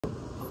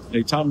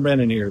Hey, Tom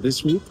Brennan here.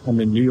 This week, I'm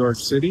in New York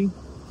City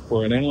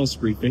for an analyst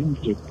briefing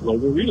with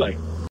Global Relay.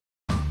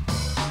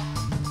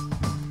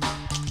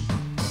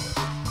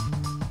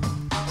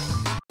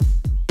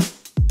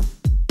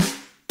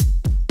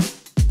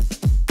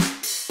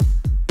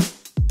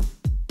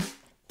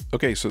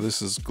 Okay, so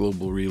this is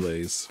Global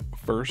Relay's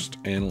first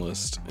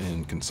analyst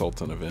and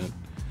consultant event.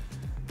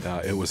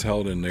 It was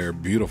held in their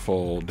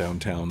beautiful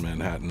downtown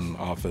Manhattan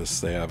office.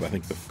 They have, I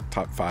think, the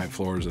top 5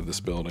 floors of this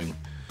building.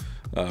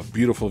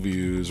 Beautiful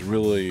views,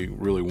 really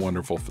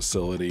wonderful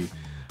facility.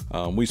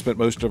 We spent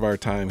most of our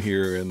time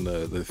here in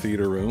the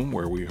theater room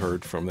where we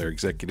heard from their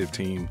executive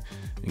team,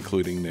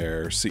 including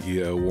their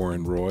CEO,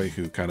 Warren Roy,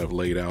 who kind of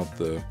laid out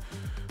the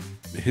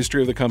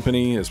history of the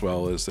company as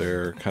well as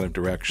their kind of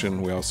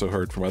direction. We also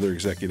heard from other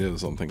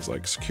executives on things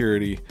like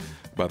security,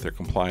 about their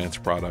compliance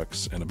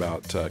products, and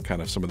about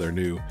kind of some of their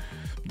new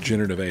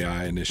generative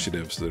AI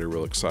initiatives that are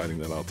real exciting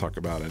that I'll talk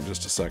about in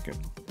just a second.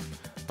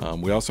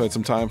 We also had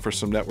some time for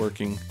some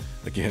networking.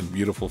 Again,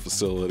 beautiful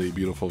facility,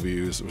 beautiful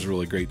views. It was a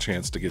really great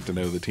chance to get to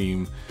know the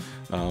team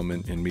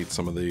and meet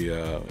some of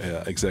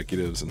the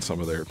executives and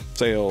some of their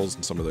sales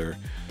and some of their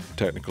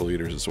technical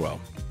leaders as well.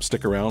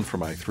 Stick around for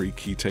my 3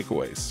 key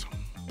takeaways.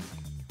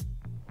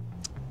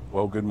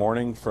 Well, good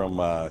morning from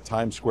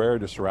Times Square,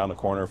 just around the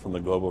corner from the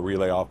Global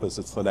Relay office.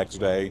 It's the next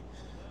day.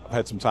 I've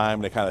had some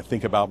time to kind of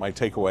think about my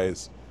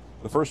takeaways.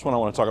 The first one I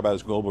want to talk about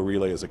is Global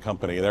Relay as a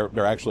company.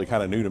 They're actually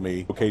kind of new to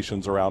me.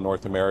 Locations around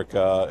North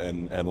America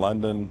and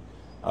London,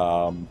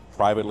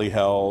 privately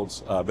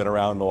held, been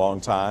around a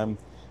long time.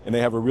 And they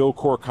have a real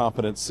core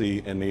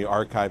competency in the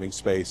archiving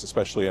space,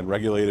 especially in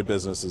regulated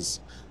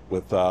businesses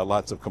with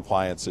lots of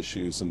compliance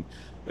issues. And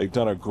they've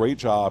done a great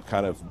job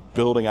kind of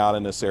building out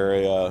in this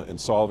area and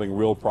solving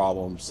real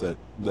problems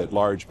that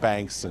large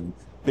banks and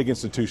big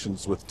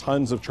institutions with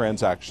tons of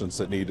transactions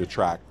that need to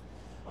track.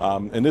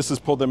 And this has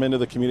pulled them into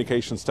the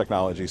communications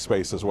technology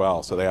space as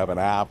well. So they have an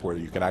app where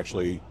you can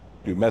actually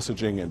do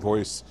messaging and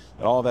voice,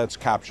 and all that's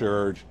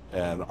captured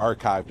and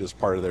archived as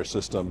part of their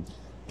system,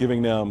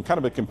 giving them kind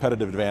of a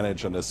competitive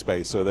advantage in this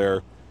space. So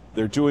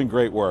they're doing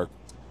great work.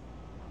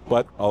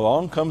 But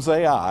along comes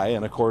AI,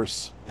 and of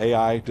course,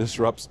 AI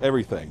disrupts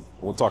everything.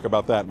 We'll talk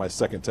about that in my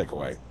second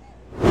takeaway.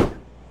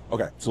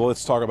 Okay, so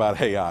let's talk about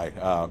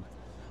AI.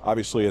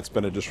 Obviously, it's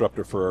been a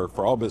disruptor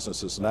for all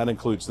businesses, and that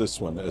includes this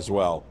one as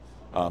well.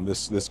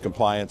 This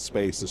compliance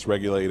space, this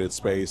regulated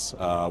space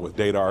with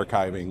data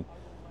archiving.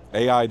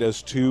 AI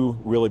does 2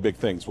 really big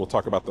things. We'll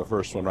talk about the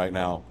first one right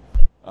now.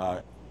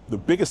 The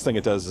biggest thing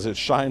it does is it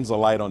shines a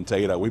light on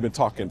data. We've been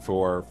talking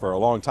for a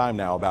long time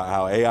now about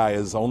how AI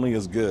is only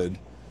as good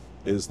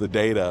as the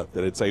data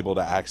that it's able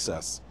to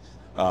access.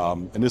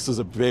 And this is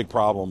a big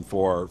problem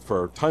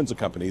for tons of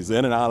companies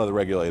in and out of the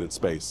regulated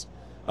space.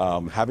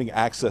 Having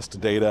access to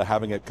data,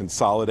 having it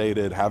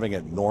consolidated, having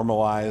it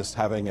normalized,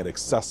 having it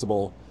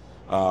accessible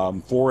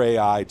for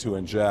AI to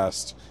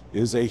ingest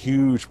is a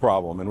huge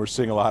problem. And we're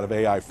seeing a lot of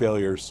AI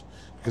failures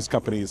because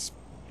companies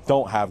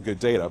don't have good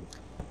data.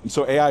 And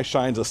so AI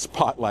shines a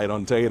spotlight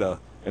on data,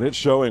 and it's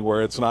showing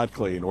where it's not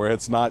clean, where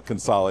it's not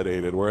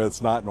consolidated, where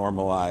it's not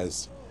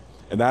normalized.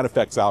 And that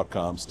affects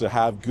outcomes. To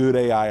have good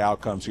AI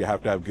outcomes, you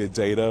have to have good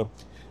data,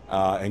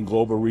 and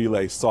Global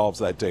Relay solves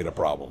that data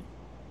problem.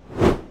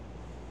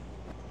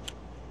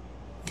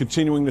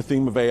 Continuing the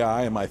theme of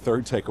AI, and my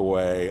third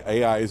takeaway,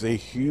 AI is a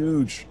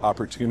huge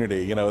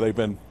opportunity. You know, they've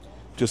been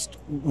just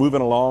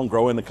moving along,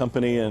 growing the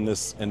company in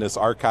this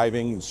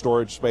archiving and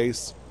storage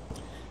space.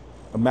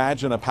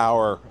 Imagine the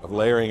power of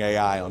layering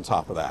AI on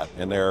top of that.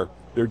 And they're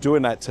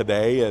doing that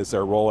today as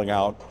they're rolling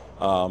out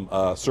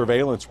a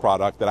surveillance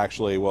product that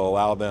actually will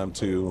allow them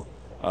to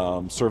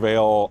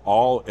surveil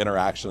all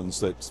interactions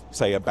that,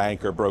 say, a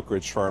bank or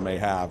brokerage firm may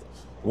have.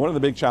 One of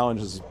the big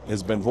challenges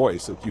has been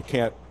voice. If you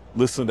can't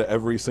listen to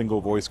every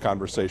single voice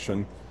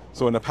conversation.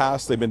 So in the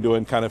past, they've been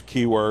doing kind of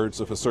keywords,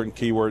 if a certain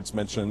keyword's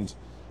mentioned.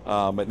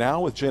 But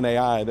now with Gen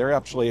AI, they're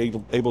actually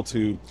able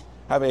to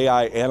have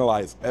AI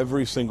analyze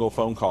every single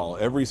phone call,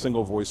 every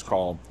single voice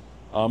call,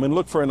 and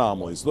look for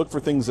anomalies, look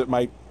for things that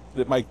might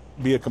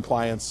be a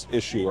compliance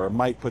issue or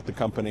might put the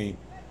company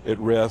at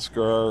risk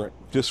or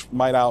just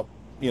might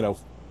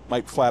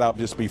flat out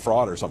just be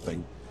fraud or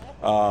something.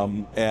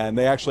 And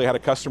they actually had a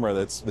customer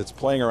that's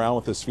playing around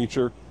with this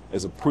feature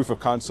as a proof of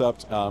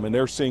concept, and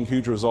they're seeing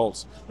huge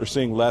results. They're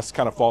seeing less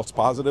kind of false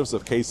positives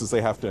of cases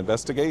they have to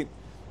investigate,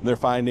 and they're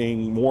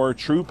finding more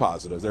true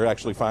positives. They're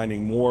actually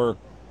finding more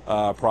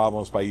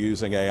problems by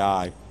using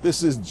AI.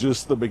 This is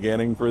just the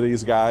beginning for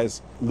these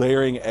guys.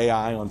 Layering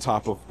AI on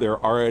top of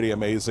their already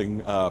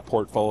amazing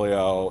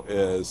portfolio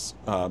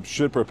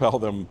should propel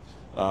them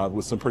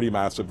with some pretty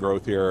massive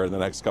growth here in the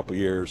next couple of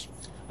years.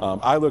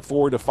 I look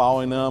forward to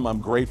following them. I'm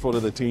grateful to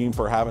the team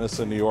for having us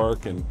in New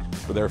York and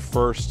for their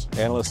first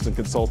analyst and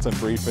consultant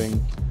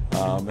briefing,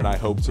 and I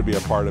hope to be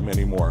a part of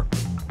many more.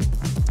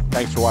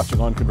 Thanks for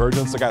watching On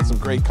Convergence. I got some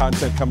great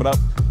content coming up,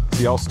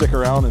 so y'all stick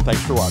around, and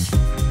thanks for watching.